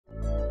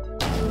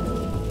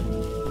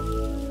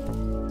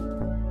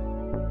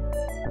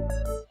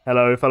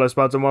Hello fellow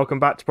spuds and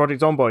welcome back to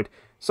Project Zomboid.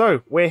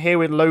 So, we're here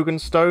with Logan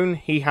Stone.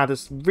 He had a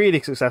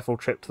really successful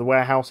trip to the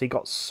warehouse. He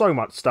got so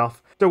much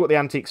stuff. Still got the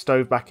antique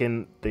stove back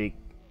in the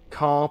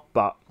car,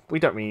 but we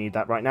don't really need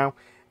that right now.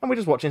 And we're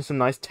just watching some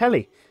nice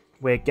telly.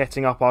 We're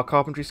getting up our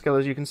carpentry skill,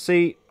 as you can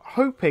see,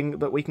 hoping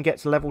that we can get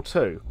to level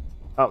 2.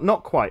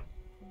 Not quite.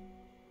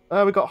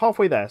 We got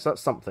halfway there, so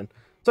that's something.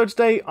 So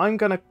today I'm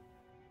going to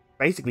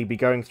basically be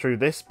going through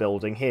this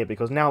building here,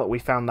 because now that we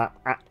found that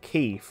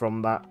key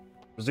from that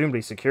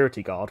presumably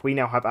security guard, we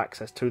now have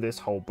access to this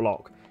whole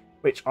block,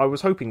 which I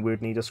was hoping we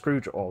would need a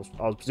screwdriver, or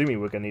I was presuming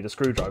we were going to need a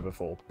screwdriver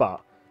for, but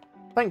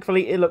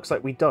thankfully it looks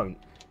like we don't.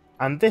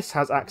 And this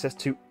has access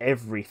to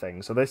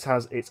everything, so this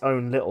has its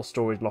own little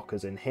storage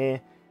lockers in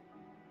here.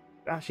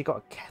 Actually got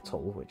a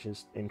kettle, which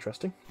is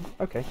interesting.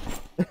 Okay.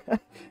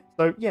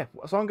 So yeah,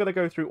 so I'm going to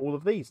go through all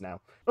of these now.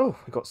 Oh,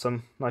 we've got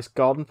some nice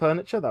garden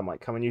furniture, that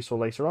might come in useful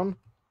later on.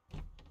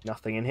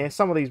 Nothing in here.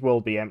 Some of these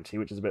will be empty,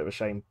 which is a bit of a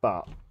shame,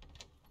 but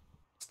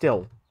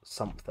still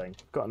something.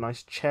 Got a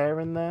nice chair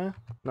in there.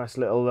 Nice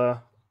little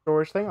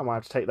storage thing. I might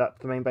have to take that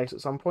to the main base at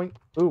some point.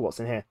 Ooh, what's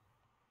in here?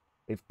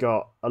 We've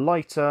got a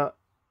lighter.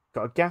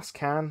 Got a gas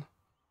can.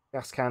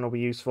 Gas can will be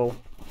useful,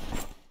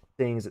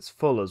 seeing as it's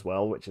full as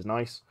well, which is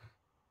nice.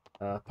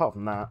 Apart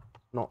from that,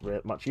 not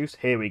really much use.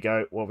 Here we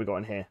go. What have we got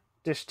in here?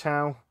 Dish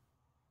towel.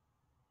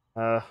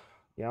 Yeah,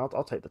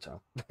 I'll take the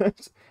towel.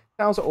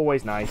 Towels are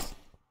always nice.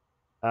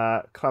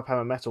 Club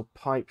hammer, metal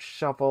pipe,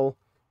 shovel.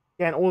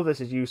 Again, all of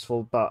this is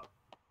useful, but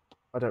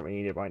I don't really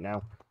need it right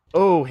now.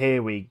 Oh,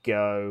 here we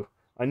go.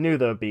 I knew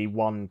there would be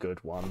one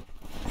good one.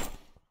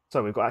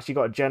 So we've actually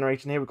got a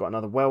generator in here. We've got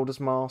another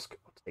welder's mask.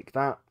 I'll take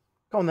that.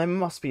 Come on, there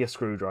must be a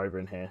screwdriver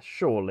in here,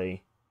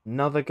 surely.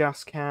 Another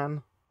gas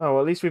can. Oh,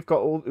 well, at least we've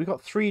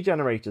got 3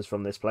 generators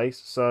from this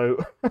place,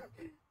 so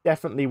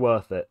definitely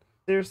worth it.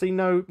 Seriously,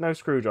 no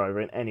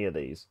screwdriver in any of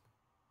these.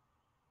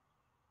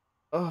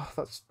 Oh,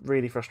 that's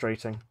really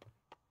frustrating.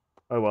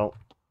 Oh well.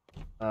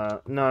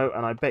 No,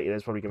 and I bet you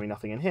there's probably going to be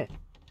nothing in here.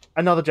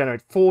 Another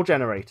generator. 4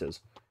 generators.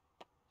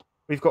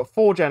 We've got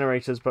 4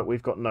 generators, but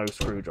we've got no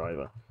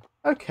screwdriver.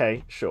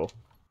 Okay, sure.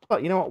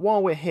 But you know what?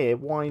 While we're here,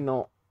 why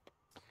not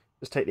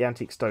just take the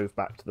antique stove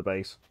back to the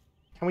base?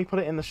 Can we put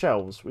it in the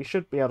shelves? We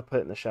should be able to put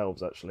it in the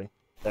shelves, actually.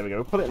 There we go.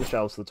 We'll put it in the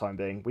shelves for the time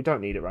being. We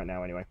don't need it right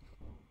now, anyway.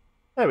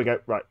 There we go.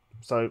 Right.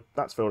 So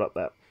that's filled up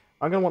there.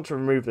 I'm going to want to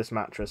remove this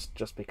mattress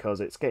just because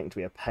it's getting to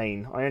be a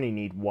pain. I only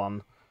need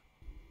 1.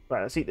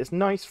 Right, let's eat this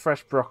nice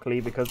fresh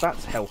broccoli because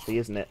that's healthy,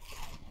 isn't it?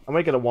 And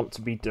we're going to want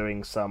to be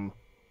doing some,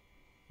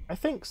 I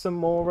think, some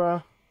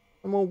more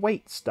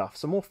weight stuff,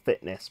 some more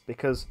fitness,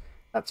 because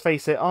let's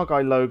face it, our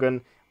guy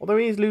Logan, although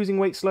he is losing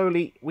weight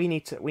slowly, we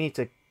need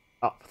to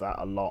up that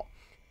a lot.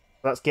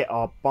 Let's get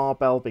our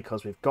barbell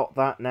because we've got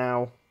that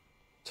now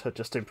to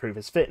just improve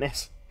his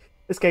fitness.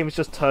 This game has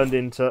just turned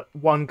into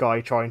one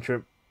guy trying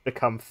to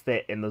become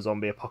fit in the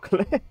zombie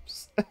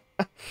apocalypse.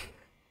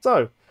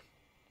 So,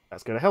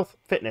 let's go to health,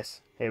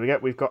 fitness. Here we go.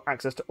 We've got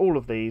access to all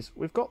of these.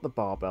 We've got the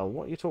barbell.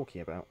 What are you talking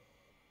about?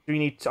 Do you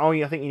need? Oh,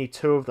 yeah, I think you need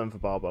 2 of them for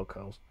barbell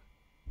curls.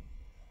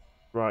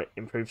 Right,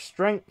 improve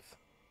strength.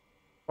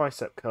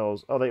 Bicep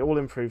curls. Oh, they all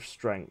improve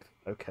strength.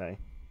 Okay.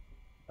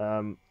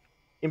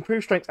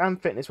 Improve strength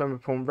and fitness when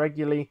performed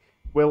regularly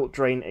will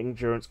drain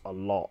endurance a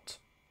lot.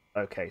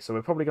 Okay, so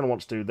we're probably going to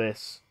want to do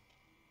this.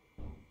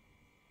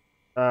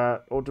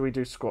 Or do we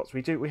do squats?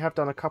 We have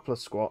done a couple of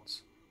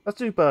squats. Let's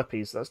do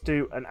burpees. Let's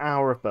do an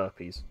hour of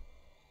burpees.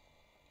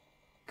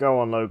 Go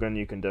on, Logan,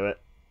 you can do it.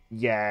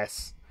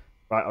 Yes.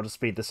 Right, I'll just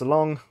speed this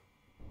along.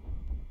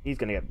 He's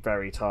going to get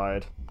very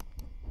tired.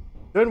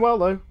 Doing well,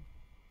 though.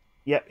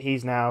 Yep,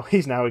 he's now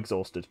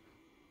exhausted.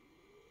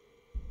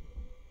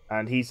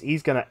 And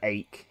he's going to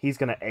ache. He's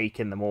going to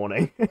ache in the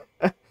morning.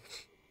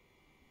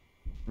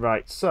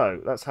 Right,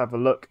 so let's have a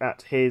look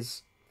at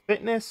his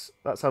fitness.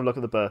 Let's have a look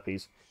at the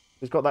burpees.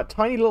 He's got that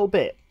tiny little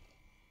bit.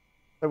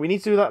 So we need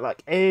to do that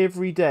like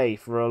every day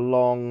for a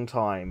long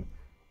time.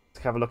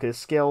 Let's have a look at his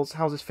skills.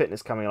 How's his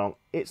fitness coming along?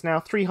 It's now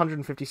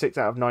 356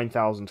 out of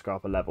 9,000 to go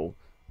up a level.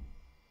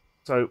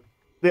 So,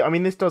 I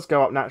mean, this does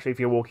go up naturally if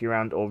you're walking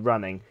around or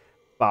running,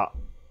 but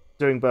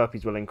doing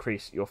burpees will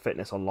increase your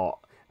fitness a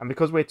lot. And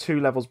because we're 2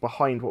 levels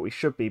behind what we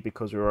should be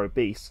because we're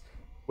obese,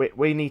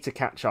 we need to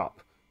catch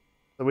up.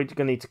 So we're going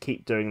to need to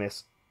keep doing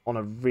this on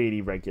a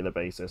really regular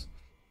basis.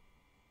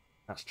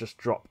 Let's just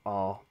drop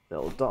our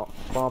little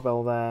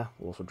barbell there.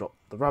 We'll also drop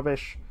the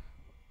rubbish.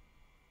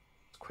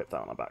 Let's equip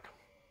that on our back.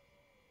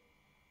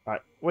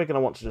 Right, we're going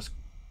to want to just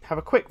have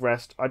a quick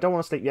rest. I don't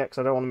want to sleep yet because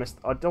I don't want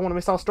to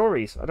miss our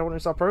stories. I don't want to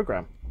miss our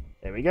program.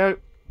 There we go.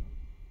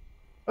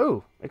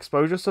 Oh,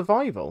 exposure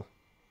survival.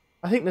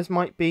 I think this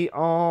might be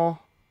our...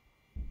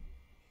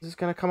 Is this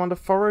going to come under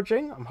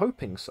foraging? I'm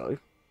hoping so.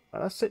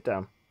 Right, let's sit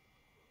down.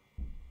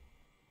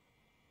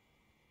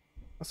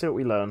 Let's see what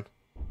we learn.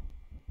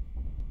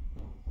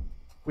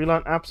 We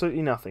learned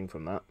absolutely nothing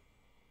from that.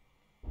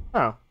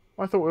 Oh,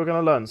 I thought we were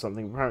going to learn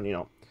something. Apparently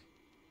not.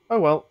 Oh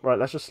well, right,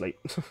 let's just sleep.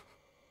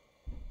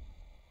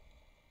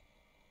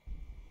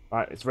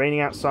 Right, it's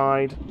raining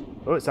outside.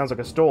 Oh, it sounds like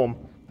a storm.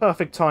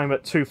 Perfect time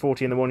at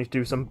 2:40 in the morning to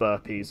do some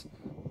burpees.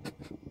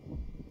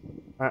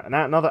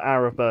 Another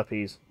hour of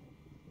burpees.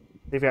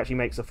 See if he actually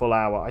makes a full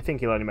hour. I think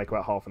he'll only make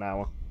about half an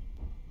hour.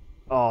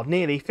 Oh,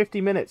 nearly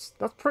 50 minutes.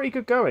 That's pretty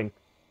good going.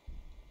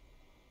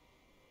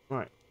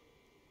 Right.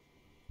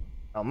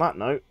 On that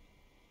note,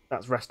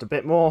 let's rest a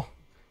bit more.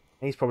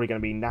 He's probably going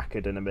to be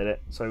knackered in a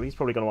minute, so he's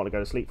probably going to want to go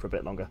to sleep for a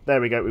bit longer.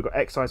 There we go. We've got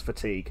exercise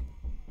fatigue.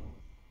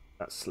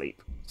 That's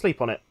sleep. Sleep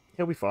on it.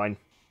 He'll be fine.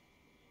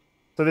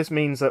 So this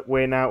means that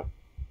we're now...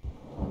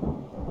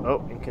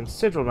 oh, in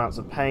considerable amounts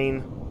of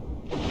pain.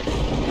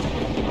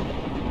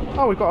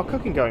 Oh, we've got our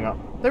cooking going up.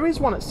 There is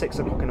one at 6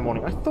 o'clock in the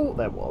morning. I thought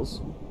there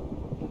was.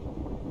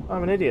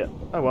 I'm an idiot.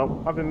 Oh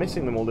well, I've been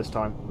missing them all this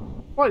time.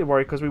 Slightly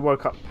worried because we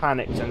woke up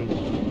panicked and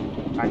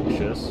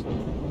anxious.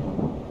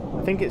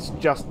 I think it's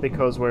just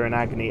because we're in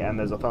agony and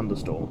there's a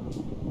thunderstorm.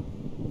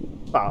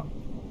 But,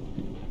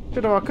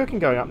 should have our cooking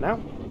going up now.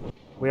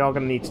 We are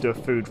going to need to do a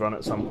food run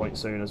at some point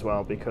soon as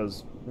well,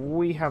 because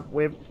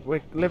we're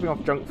living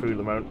off junk food at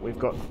the moment. We've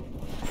got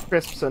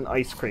crisps and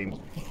ice cream.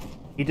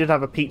 He did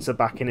have a pizza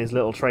back in his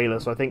little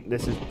trailer, so I think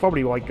this is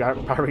probably why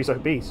Barry's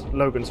obese.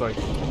 Logan, sorry.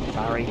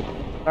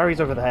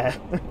 Barry's over there.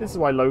 This is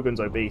why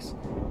Logan's obese.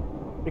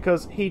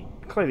 Because he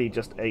clearly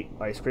just ate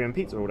ice cream and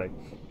pizza all day.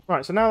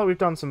 Right, so now that we've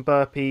done some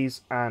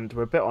burpees, and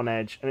we're a bit on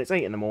edge, and it's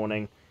 8 in the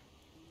morning,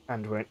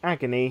 and we're in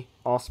agony,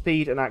 our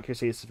speed and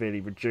accuracy is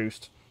severely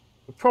reduced.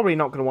 We're probably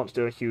not going to want to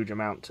do a huge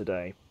amount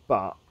today,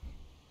 but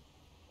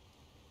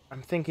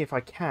I'm thinking if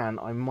I can,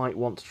 I might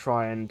want to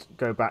try and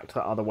go back to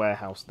that other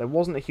warehouse. There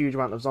wasn't a huge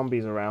amount of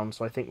zombies around,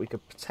 so I think we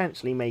could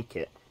potentially make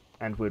it,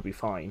 and we'd be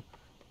fine.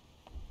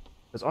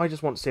 Because I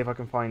just want to see if I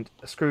can find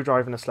a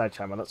screwdriver and a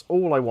sledgehammer. That's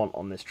all I want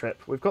on this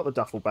trip. We've got the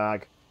duffel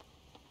bag.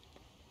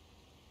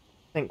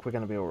 I think we're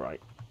going to be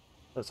alright.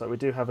 Looks like we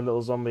do have a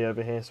little zombie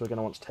over here, so we're going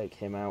to want to take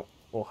him out,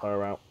 or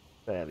her out,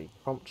 fairly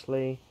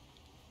promptly.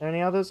 Are there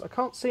any others? I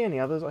can't see any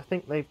others. I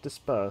think they've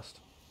dispersed.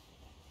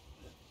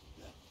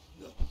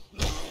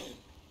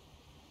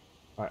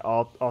 Right,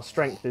 our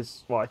strength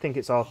is... well, I think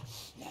it's our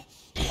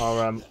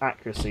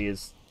accuracy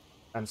is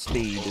and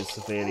speed is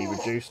severely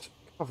reduced.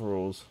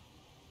 Coveralls.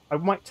 I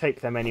might take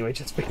them anyway,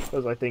 just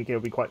because I think it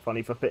would be quite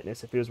funny for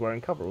fitness if he was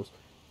wearing coveralls.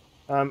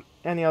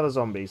 Any other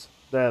zombies?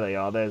 There they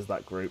are. There's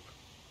that group.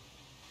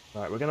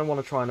 Right, we're going to want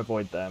to try and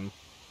avoid them.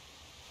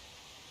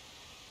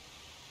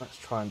 Let's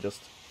try and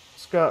just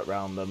skirt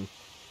round them.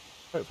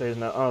 Hopefully there's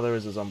no... oh, there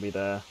is a zombie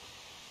there.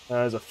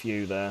 There's a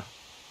few there.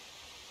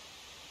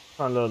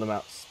 Try and lure them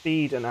out.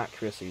 Speed and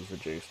accuracy is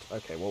reduced.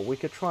 Okay, well, we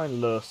could try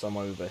and lure some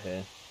over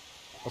here.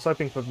 I was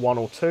hoping for 1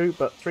 or 2,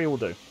 but 3 will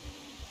do.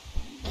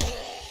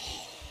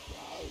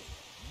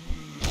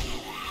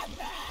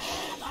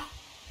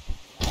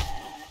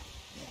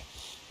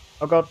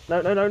 Oh god,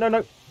 no, no, no, no, no!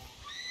 It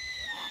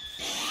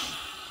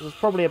was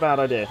probably a bad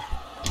idea.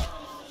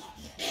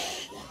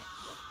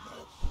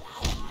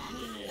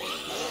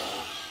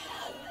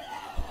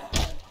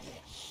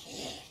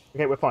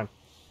 Okay, we're fine.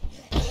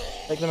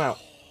 Take them out.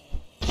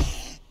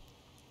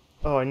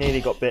 Oh, I nearly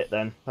got bit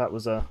then. That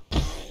was a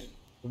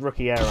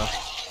rookie error.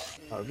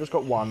 Oh, we've just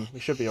got one. We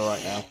should be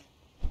alright now.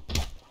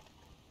 There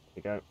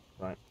we go.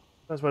 Right.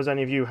 I don't suppose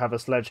any of you have a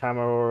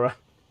sledgehammer or a...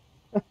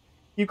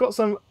 You've got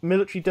some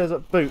military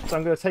desert boots.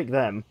 I'm going to take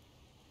them.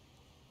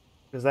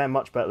 Because they're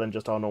much better than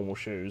just our normal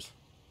shoes.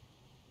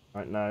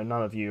 Right, no,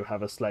 none of you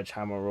have a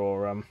sledgehammer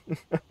or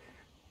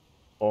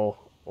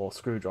or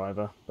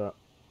screwdriver, but...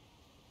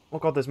 oh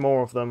god, there's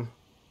more of them.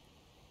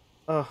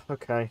 Oh,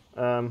 okay.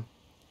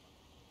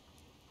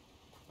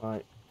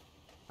 Right.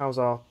 How's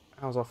our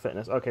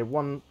fitness? Okay,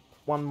 one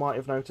might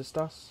have noticed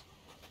us.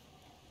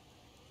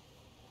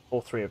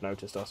 All 3 have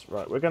noticed us.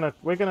 Right, we're gonna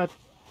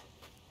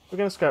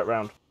skirt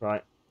round.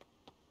 Right.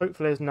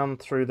 Hopefully there's none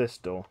through this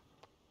door.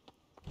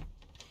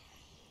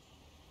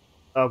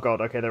 Oh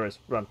god, okay, there is.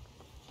 Run.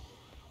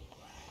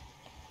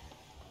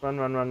 Run,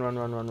 run, run, run,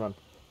 run, run, run.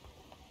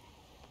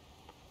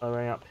 Are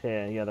they up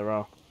here? Yeah, there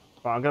are.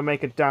 Right, I'm going to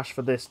make a dash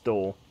for this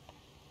door.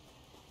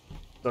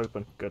 It's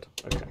open. Good.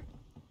 Okay.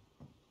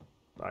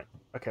 Right.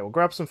 Okay, we'll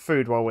grab some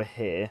food while we're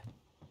here.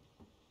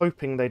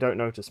 Hoping they don't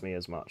notice me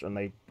as much and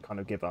they kind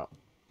of give up.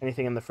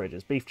 Anything in the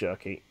fridges. Beef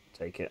jerky.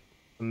 Take it.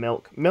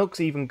 Milk. Milk's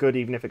even good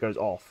even if it goes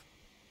off.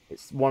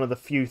 It's one of the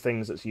few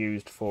things that's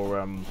used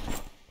for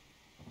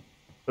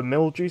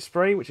mildew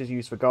spray, which is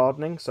used for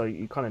gardening, so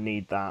you kind of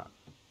need that.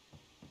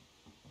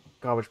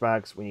 Garbage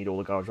bags. We need all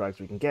the garbage bags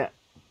we can get.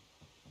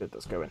 Good,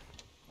 let's go in.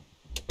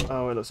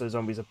 Oh, it looks like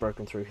zombies have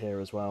broken through here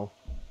as well.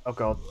 Oh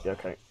god, yeah,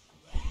 okay.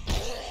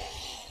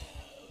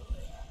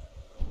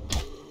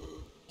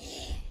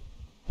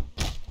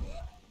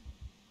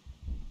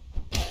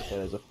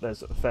 Okay,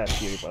 there's a fair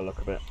few by the look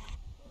of it.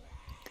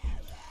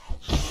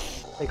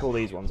 Take all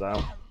these ones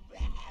out.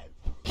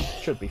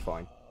 Should be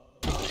fine.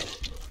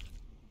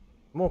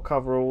 More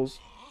coveralls.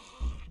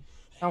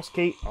 House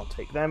key, I'll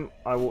take them.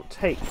 I will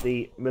take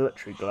the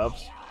military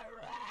gloves.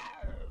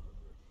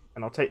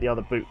 And I'll take the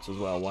other boots as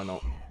well, why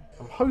not?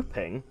 I'm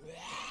hoping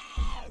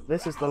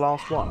this is the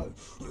last one.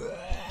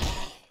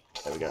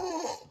 There we go.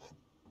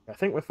 I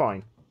think we're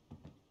fine.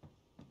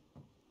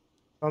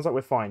 Sounds like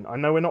we're fine. I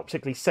know we're not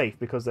particularly safe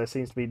because there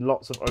seems to be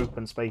lots of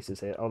open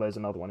spaces here. Oh, there's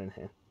another one in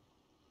here.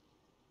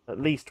 At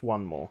least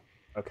one more.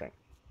 Okay.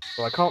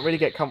 So I can't really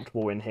get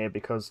comfortable in here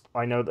because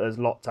I know that there's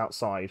lots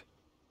outside.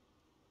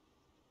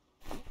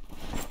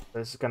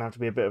 This is going to have to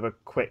be a bit of a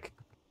quick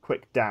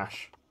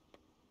dash.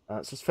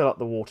 Let's just fill up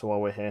the water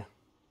while we're here.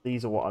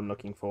 These are what I'm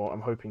looking for.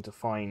 I'm hoping to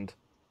find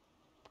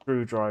a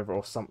screwdriver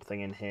or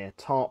something in here.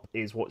 Tarp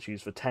is what's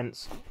used for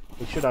tents.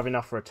 We should have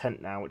enough for a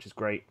tent now, which is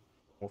great.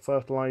 More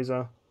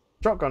fertilizer.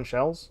 Shotgun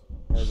shells.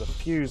 There's a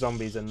few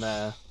zombies in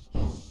there.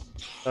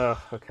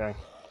 Okay.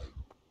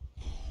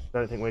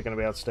 Don't think we're going to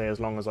be able to stay as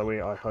long as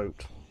I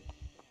hoped.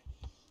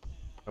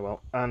 Oh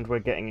well. And we're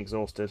getting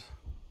exhausted.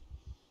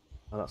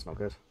 Oh, that's not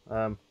good.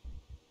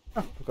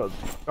 We've got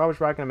a garbage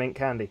bag and a mint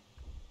candy.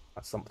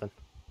 That's something.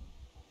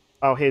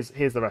 Oh, here's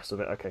the rest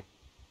of it. Okay.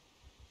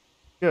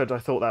 Good. I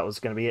thought that was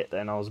going to be it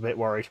then. I was a bit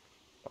worried.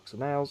 Box of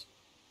nails.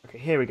 Okay,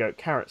 here we go.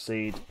 Carrot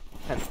seed.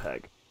 Tent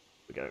peg.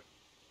 Here we go.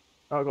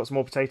 Oh, I've got some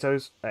more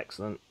potatoes.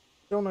 Excellent.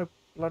 Still no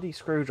bloody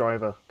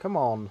screwdriver. Come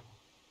on.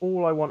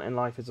 All I want in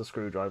life is a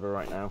screwdriver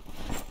right now.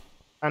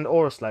 And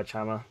or a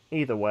sledgehammer.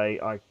 Either way,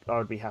 I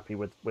would be happy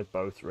with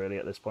both, really,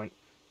 at this point.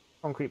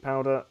 Concrete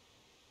powder.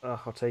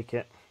 I'll take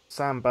it.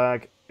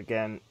 Sandbag.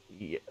 Again.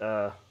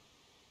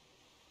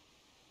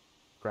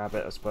 Grab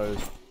it, I suppose.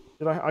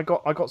 Did I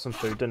got some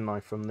food, didn't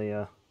I, from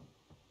the...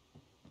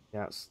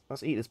 Yeah,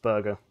 let's eat this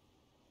burger.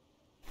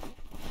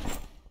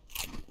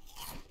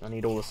 I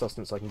need all the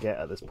sustenance I can get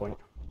at this point.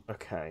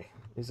 Okay,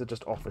 these are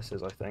just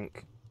offices, I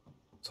think.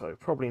 So,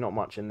 probably not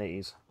much in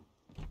these.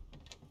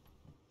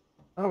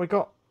 Oh,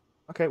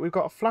 okay, we've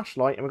got a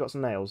flashlight and we've got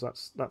some nails.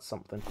 That's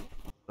something.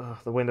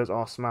 The windows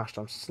are smashed.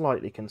 I'm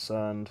slightly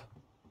concerned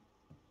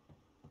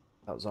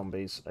about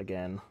zombies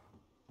again.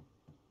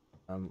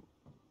 I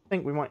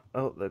think we might...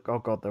 Oh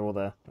god, they're all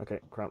there. Okay,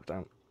 crouch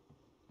down.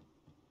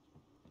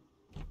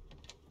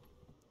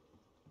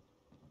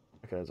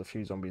 Okay, there's a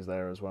few zombies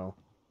there as well.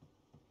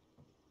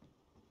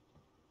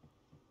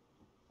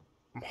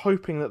 I'm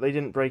hoping that they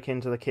didn't break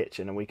into the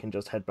kitchen and we can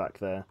just head back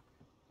there.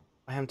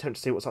 I am tempted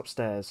to see what's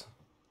upstairs.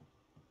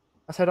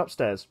 Let's head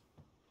upstairs.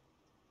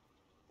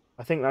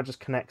 I think that just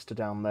connects to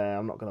down there.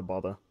 I'm not going to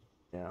bother.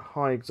 Yeah,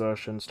 high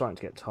exertion, starting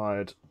to get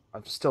tired.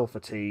 I'm still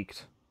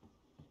fatigued.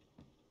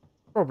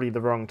 Probably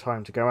the wrong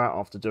time to go out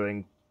after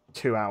doing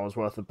 2 hours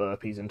worth of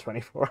burpees in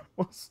 24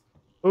 hours.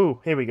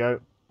 Ooh, here we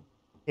go.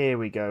 Here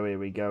we go, here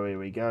we go, here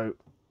we go.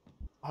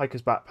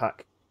 Hiker's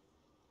backpack.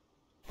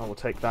 I will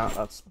take that.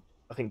 That's,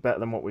 I think, better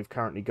than what we've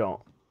currently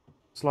got.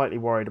 Slightly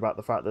worried about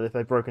the fact that if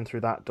they've broken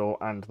through that door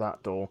and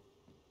that door,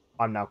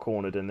 I'm now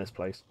cornered in this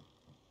place.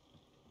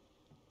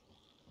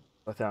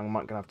 I think I'm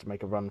going to have to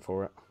make a run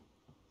for it.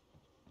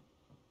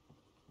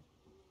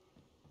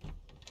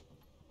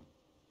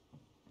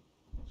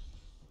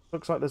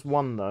 Looks like there's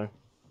one, though.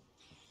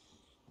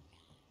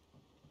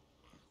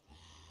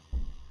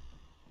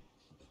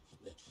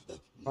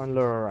 Try and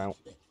lure her out.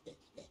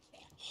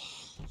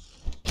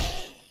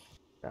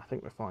 Yeah, I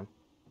think we're fine.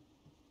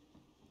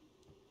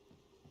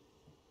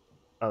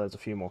 Oh, there's a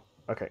few more.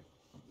 Okay.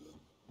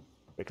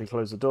 Quickly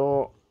close the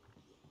door.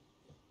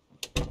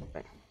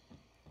 Okay.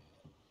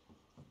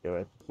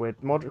 Yeah, we're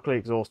moderately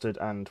exhausted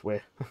and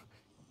we're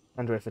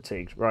and we're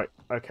fatigued. Right,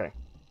 okay.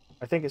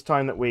 I think it's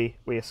time that we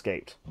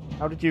escaped.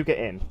 How did you get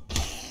in?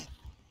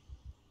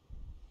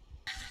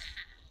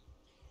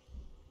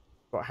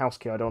 Got a house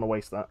key, I don't want to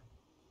waste that.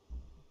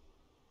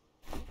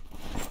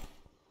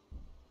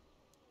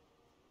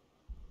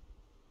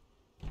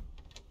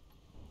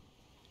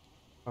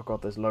 Oh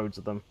god, there's loads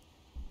of them.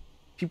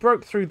 She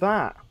broke through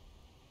that!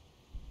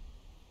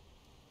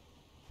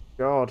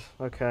 God,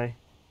 okay.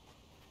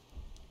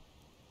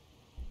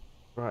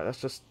 Right,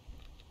 let's just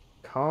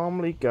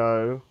calmly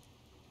go.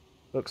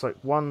 Looks like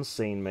one's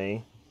seen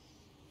me.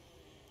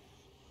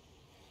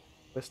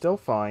 We're still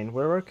fine,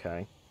 we're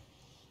okay.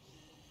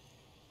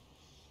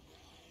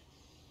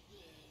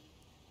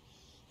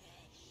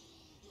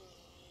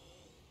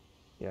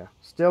 Yeah,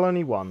 still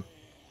only one.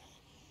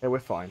 Yeah, we're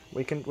fine.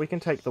 We can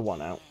take the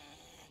one out.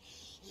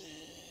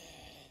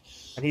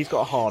 And he's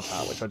got a hard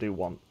hat, which I do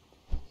want.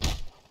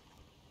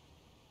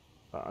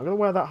 Right, I'm going to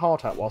wear that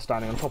hard hat while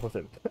standing on top of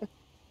him.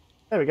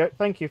 There we go.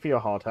 Thank you for your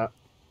hard hat.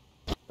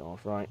 God,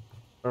 right.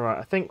 Alright,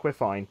 I think we're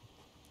fine.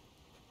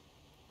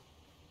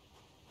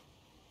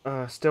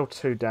 Still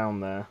two down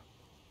there.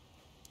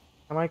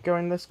 Can I go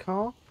in this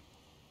car?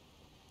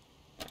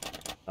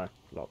 No,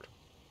 locked.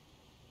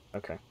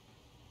 Okay.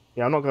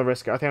 Yeah, I'm not going to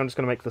risk it. I think I'm just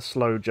going to make the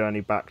slow journey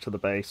back to the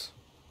base.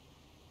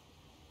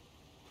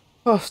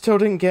 Oh, still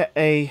didn't get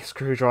a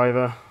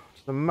screwdriver.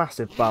 Just a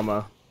massive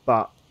bummer.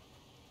 But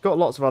got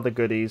lots of other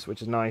goodies,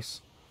 which is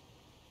nice.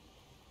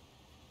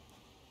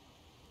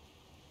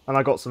 And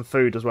I got some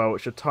food as well,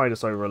 which should tide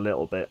us over a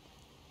little bit.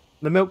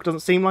 The milk doesn't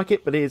seem like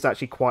it, but it is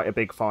actually quite a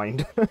big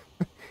find.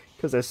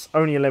 Because there's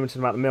only a limited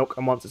amount of milk,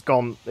 and once it's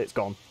gone, it's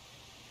gone.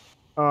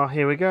 Ah,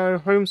 here we go.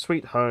 Home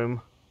sweet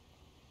home.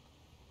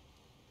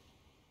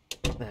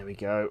 There we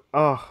go.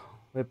 Oh,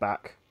 we're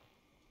back.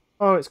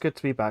 Oh, it's good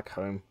to be back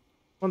home.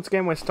 Once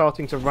again, we're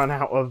starting to run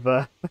out of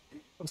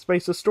of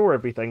space to store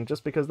everything,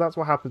 just because that's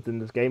what happens in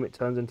this game. It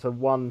turns into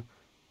one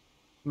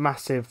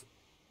massive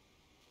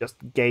just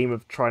game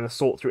of trying to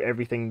sort through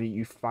everything that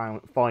you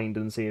find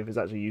and see if it's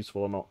actually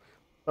useful or not.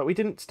 But we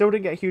still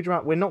didn't get a huge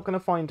amount. We're not going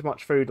to find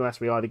much food unless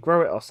we either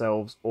grow it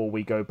ourselves or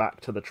we go back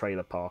to the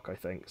trailer park, I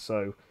think.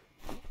 So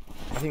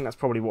I think that's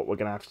probably what we're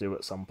going to have to do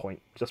at some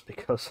point, just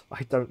because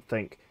I don't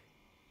think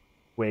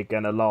we're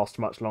going to last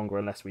much longer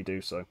unless we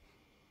do so.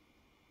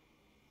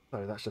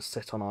 So let's just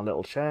sit on our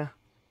little chair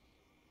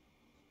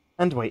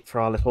and wait for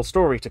our little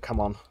story to come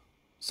on.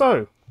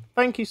 So,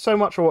 thank you so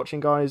much for watching,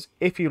 guys.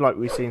 If you like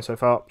what we've seen so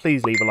far,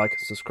 please leave a like and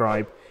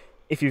subscribe.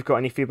 If you've got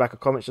any feedback or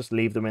comments, just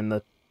leave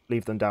them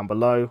down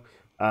below.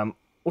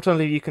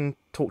 Alternatively, you can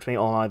talk to me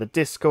on either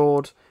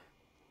Discord,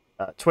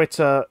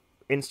 Twitter,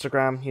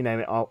 Instagram, you name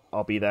it,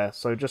 I'll be there.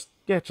 So just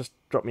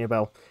drop me a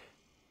bell.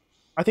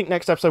 I think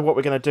next episode what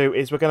we're going to do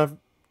is I'm going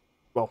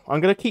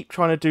to keep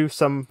trying to do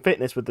some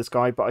fitness with this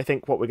guy, but I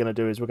think what we're going to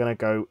do is we're going to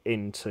go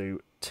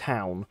into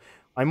town.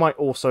 I might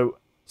also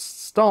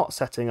start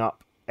setting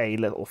up a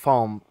little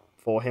farm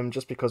for him,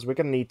 just because we're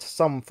going to need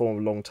some form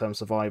of long-term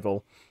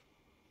survival.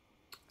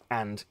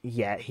 And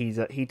yeah,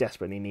 he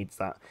desperately needs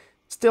that.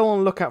 Still on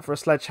the lookout for a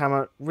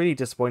sledgehammer. Really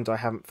disappointed I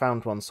haven't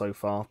found one so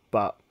far,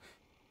 but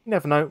you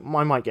never know,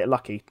 I might get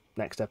lucky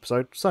next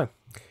episode. So,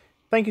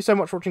 thank you so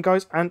much for watching,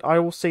 guys, and I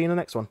will see you in the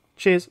next one.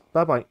 Cheers,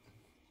 bye-bye.